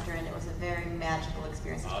the center, and it was a very magical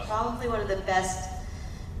experience. It was probably one of the best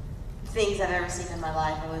things I've ever seen in my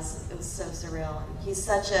life. It was so surreal. He's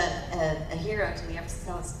such a hero to me ever since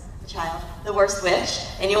I was a child. The Worst Witch,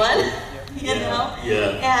 anyone? You know?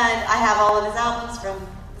 Yeah. And I have all of his albums from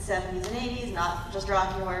the 70s and 80s, not just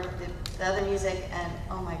rock and roll, but the other music, and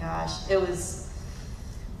oh my gosh, it was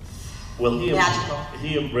magical.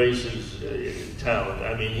 He embraces talent.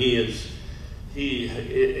 I mean, he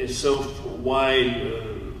is so wide.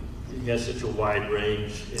 He has such a wide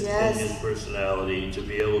range in his personality to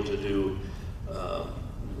be able to do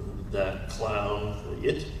that clown,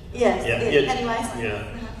 it. Yes, yeah, it. Pennywise. Yeah,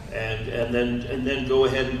 and then go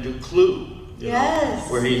ahead and do Clue. You know,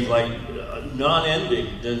 where he's like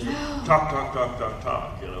non-ending, then talk.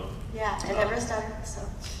 You know. Yeah, I never started so.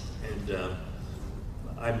 And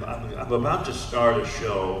I'm about to start a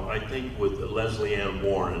show, I think, with Leslie Ann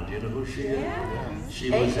Warren. Do you know who she is? Yeah.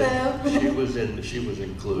 She was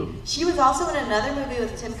in Clue. She was also in another movie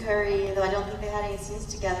with Tim Curry, though I don't think they had any scenes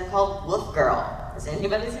together, called Wolf Girl. Has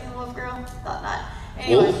anybody seen Wolf Girl? Thought not.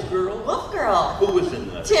 Anyway, Wolf Girl? Wolf Girl. Who was in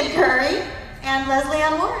that? Tim Curry and Leslie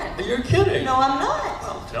Ann Warren. You're kidding. No, I'm not.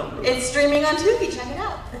 Well, tell me. It's streaming on Tubi. Check it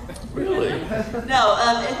out. Really? No,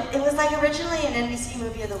 it was like originally an NBC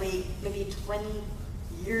movie of the week, maybe 20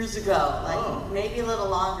 years ago, like maybe a little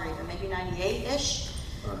longer, even maybe 98-ish,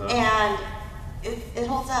 and it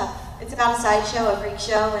holds up. It's about a sideshow, a freak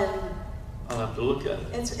show, and I'll have to look at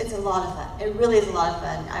it. It's a lot of fun. It really is a lot of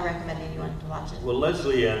fun. I recommend anyone to watch it. Well,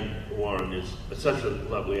 Leslie Ann Warren is such a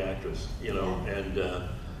lovely actress, you know, and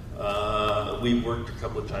we worked a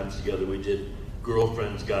couple of times together. We did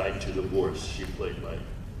Girlfriend's Guide to Divorce. She played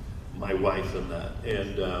my wife in that,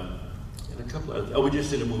 and a couple of, we just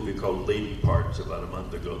did a movie called Lady Parts about a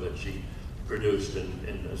month ago that she produced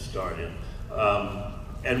and starred in.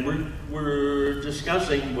 And we're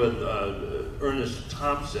discussing with Ernest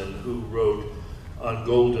Thompson, who wrote On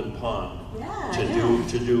Golden Pond,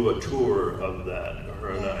 to do a tour of that.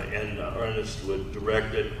 Her and I, and Ernest would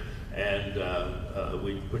direct it, and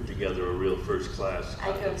we put together a real first class.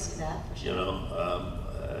 I'd go see that for sure. You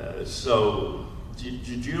know, so. Do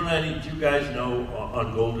you guys know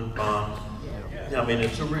On Golden Pond? Yeah. I mean,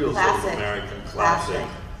 it's a real sort of American classic.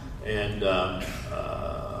 And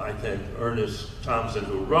I think Ernest Thompson,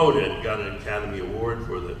 who wrote it, got an Academy Award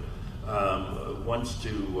for it, wants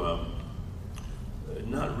to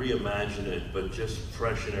not reimagine it, but just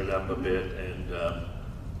freshen it up a bit. And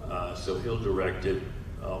so he'll direct it.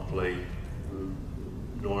 I'll play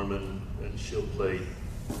Norman, and she'll play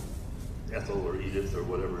Ethel or Edith or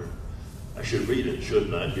whatever. I should read it,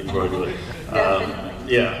 shouldn't I, before I do it?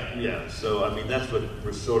 Definitely. Yeah. So, I mean, that's what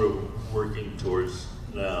we're sort of working towards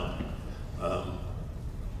now. Guys,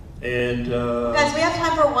 we have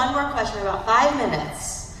time for one more question, about 5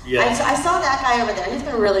 minutes. Yes. I saw that guy over there. He's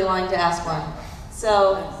been really wanting to ask one.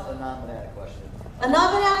 So, It's a non-banana question. a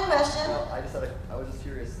non-banana question. No, I was just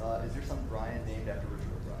curious, is your son Brian named after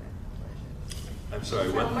Richard O'Brien? by any chance? I'm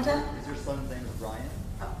sorry, One more what? time. Is your son's name Brian?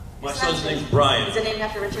 Oh. My son's name's Brian. Is it named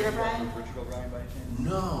after Richard O'Brien? Richard O'Brien by any chance?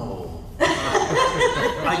 No.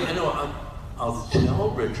 I'll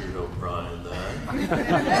tell Richard O'Brien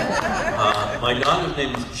that. My daughter's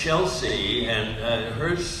name is Chelsea, and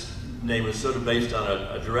her name is sort of based on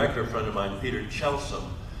a director friend of mine, Peter Chelsom,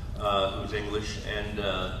 who's English. And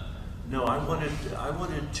no, I wanted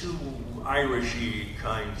two Irishy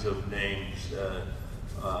kinds of names,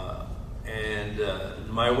 and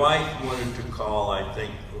my wife wanted to call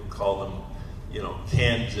them,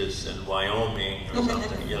 Kansas and Wyoming or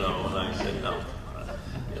something, and I said no.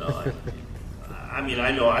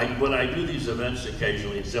 I know when I do these events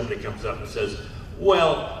occasionally, and somebody comes up and says,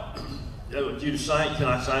 "Well, can I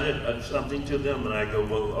sign it something to them?" And I go,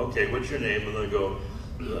 "Well, okay, what's your name?" And they go,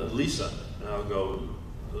 "Lisa." And I'll go,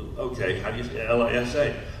 "Okay, how do you say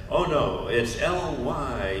L-I-S-A?" "Oh no, it's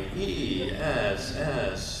Lyessie."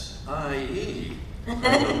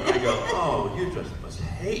 I go, "Oh, you just must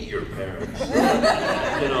hate your parents,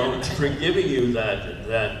 for giving you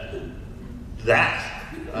that."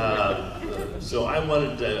 So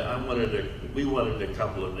we wanted a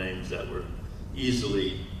couple of names that were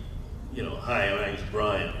easily, hi, my name's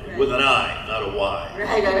Brian, with an I, not a Y.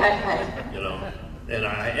 Right. And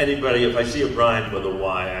anybody, if I see a Brian with a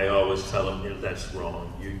Y, I always tell them, that's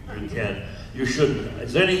wrong. You shouldn't.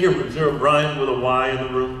 Is there a Brian with a Y in the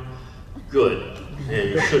room? Good. Yeah,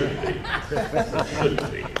 you shouldn't be. You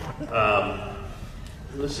shouldn't be.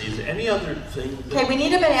 Let's see, is there any other thing? Okay, we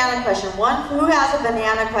need a banana question. Who has a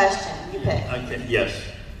banana question? You pick. Okay, yes.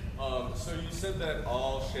 So you said that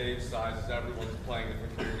all shade sizes, everyone's playing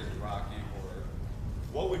different characters in Rocky Horror.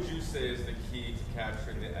 What would you say is the key to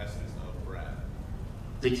capturing the essence of Brad?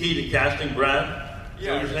 The key to casting Brad?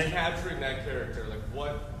 Yeah, just capturing that character. Like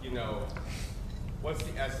what's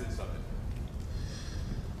the essence of it?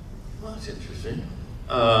 Well, that's interesting.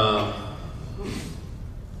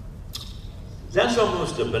 That's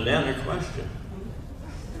almost a banana question.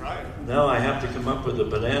 Right. Now I have to come up with a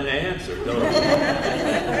banana answer, don't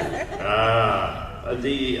I?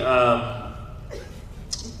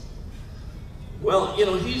 Well,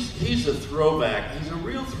 he's a throwback. He's a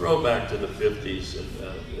real throwback to the 50s,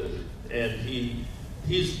 and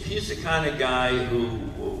he's the kind of guy who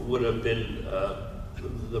would have been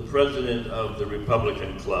the president of the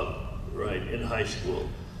Republican Club, right, in high school,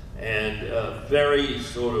 and very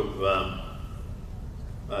sort of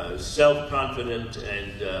self-confident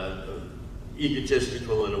and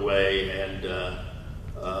egotistical in a way, and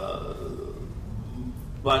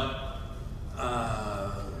but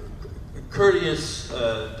courteous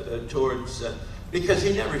towards, because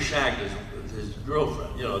he never shagged his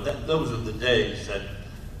girlfriend. Those are the days that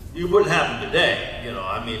you wouldn't happen today.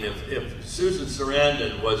 If Susan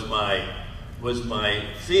Sarandon was my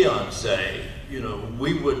fiance,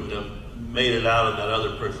 we wouldn't have made it out of that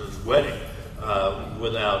other person's wedding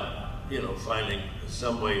without, finding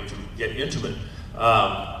some way to get intimate.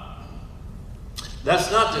 That's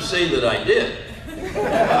not to say that I did.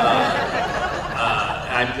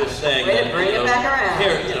 I'm just saying Way to that, bring it back around.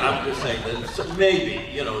 Here, I'm just saying that maybe,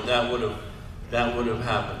 that would have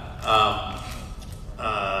happened.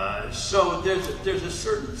 So there's a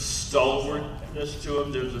certain stalwartness to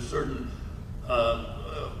him. There's a certain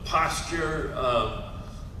posture.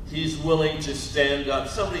 He's willing to stand up.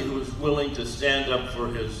 Somebody who is willing to stand up for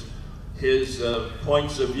his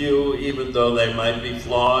points of view, even though they might be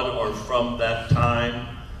flawed or from that time.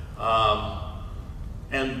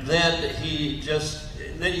 And then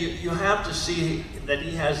you have to see that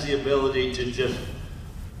he has the ability to just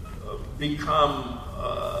become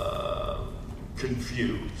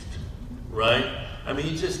confused, right? I mean,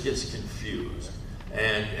 he just gets confused,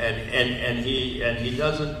 and he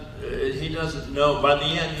doesn't know. By the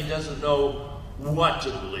end, he doesn't know what to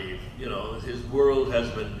believe. His world has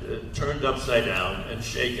been turned upside down and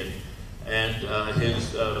shaken, and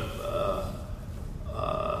his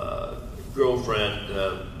girlfriend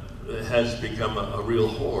has become a real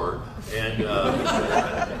whore, and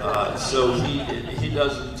so he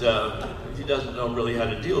doesn't know really how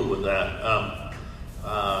to deal with that.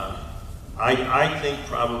 I think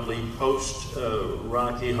probably post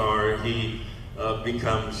Rocky Horror he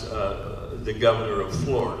becomes the governor of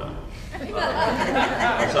Florida,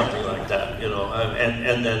 or something like that, you know,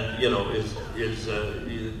 and then, you know, is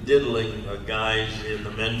diddling guys in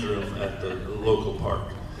the men's room at the local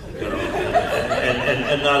park, you know,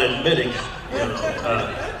 and not admitting it, you know,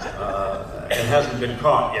 and hasn't been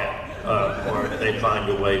caught yet, or they find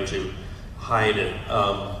a way to hide it.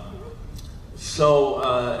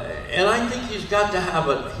 And I think he's got to have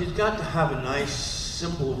a nice,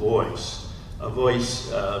 simple voice, a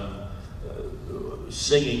voice,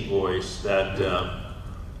 singing voice that,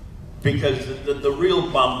 because the real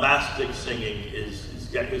bombastic singing is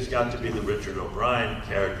got to be the Richard O'Brien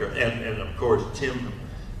character, and of course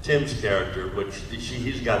Tim's character, which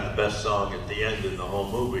he's got the best song at the end in the whole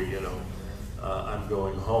movie, you know, I'm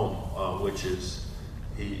Going Home, which is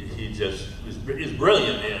he just is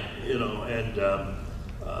brilliant in, you know, and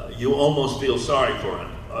you almost feel sorry for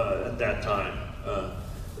him at that time.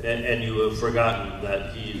 And you have forgotten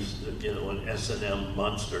that he's, you know, an S&M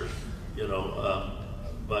monster, you know,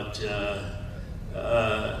 but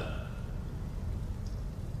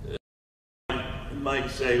might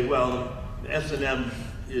say, well, S&M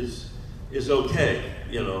is okay,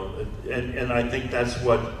 you know, and I think that's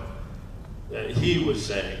what he was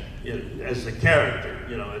saying, you know, as a character,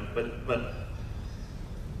 you know, but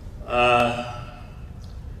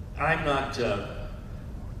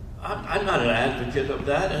I'm not an advocate of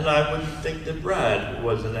that, and I wouldn't think that Brad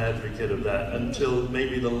was an advocate of that until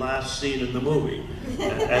maybe the last scene in the movie.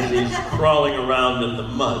 As he's crawling around in the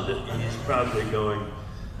mud, he's probably going,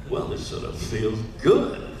 well, this sort of feels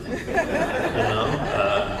good, you know?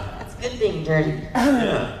 It's good being dirty.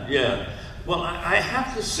 Yeah. Well, I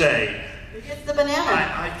have to say... It's the banana.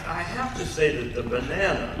 I have to say that the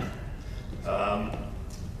banana,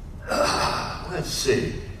 let's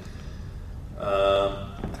see.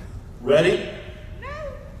 Ready?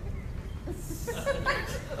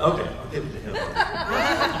 Okay, I'll give it to him.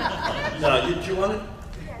 No, did you want it?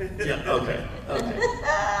 Yeah, okay.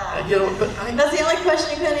 You know, but that's the only question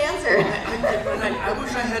you couldn't answer. I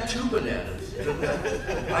wish I had 2 bananas.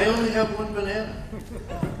 I only have 1 banana.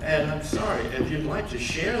 And I'm sorry, if you'd like to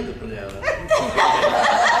share the banana,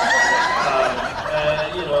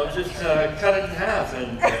 you know, just cut it in half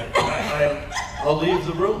and I'll leave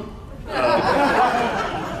the room.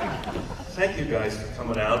 Thank you guys for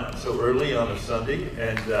coming out so early on a Sunday,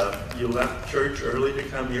 and you left church early to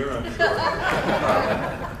come here, I'm sure.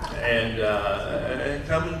 And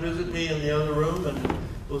come and visit me in the other room, and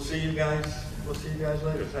we'll see you guys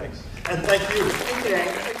later. Thanks. And thank you. Thank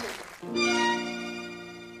you.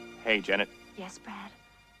 Hey, Janet. Yes, Brad?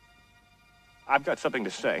 I've got something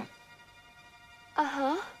to say.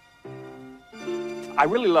 Uh-huh. I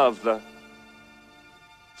really love the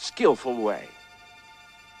skillful way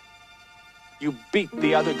you beat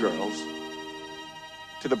the other girls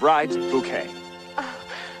to the bride's bouquet.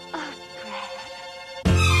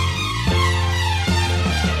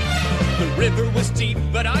 The river was deep,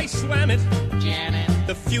 but I swam it. Janet.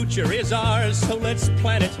 The future is ours, so let's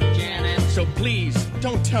plan it. Janet. So please,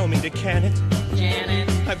 don't tell me to can it. Janet.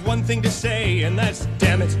 I've one thing to say, and that's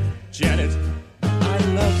damn it, Janet. I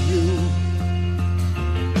love you.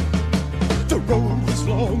 The road was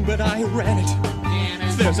long, but I ran it.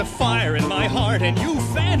 Janet. There's a fire in my heart, and you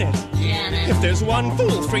fan it. Janet. If there's one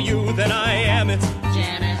fool for you, then I am it.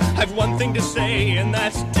 Janet. I've one thing to say, and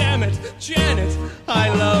that's damn it, Janet, I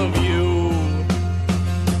love you.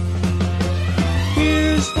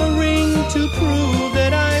 Here's the ring to prove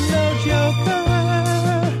that I'm no joker.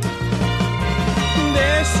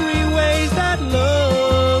 There's 3 ways that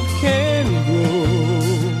love can grow.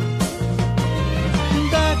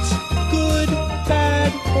 That's good,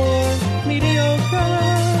 bad, or mediocre.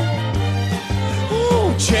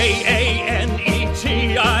 Oh, Janet,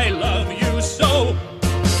 I love you so.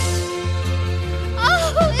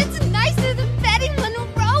 Oh, it's nicer than Betty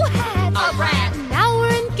Monroe had. All right. Now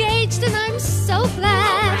we're engaged, and I'm so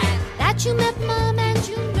glad that you met Mom and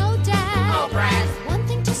you know Dad. All right. One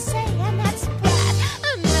thing to say, and that's Brad.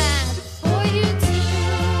 I'm mad for you too.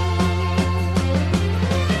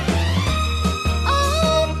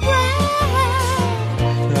 Oh, Brad.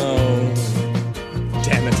 Oh,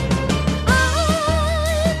 damn it. Oh,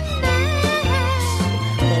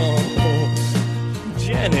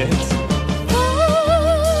 Janet.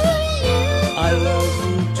 I love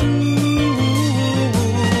you too.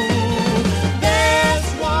 There's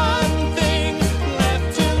one thing left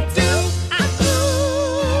to do.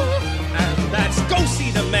 And that's go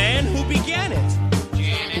see the man who began it.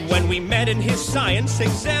 Janet. When we met in his science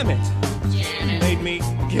exam it. Janet. Made me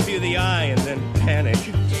give you the eye and then panic.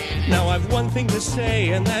 Janet. Now I've one thing to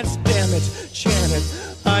say, and that's damn it, Janet,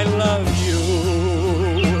 I love you.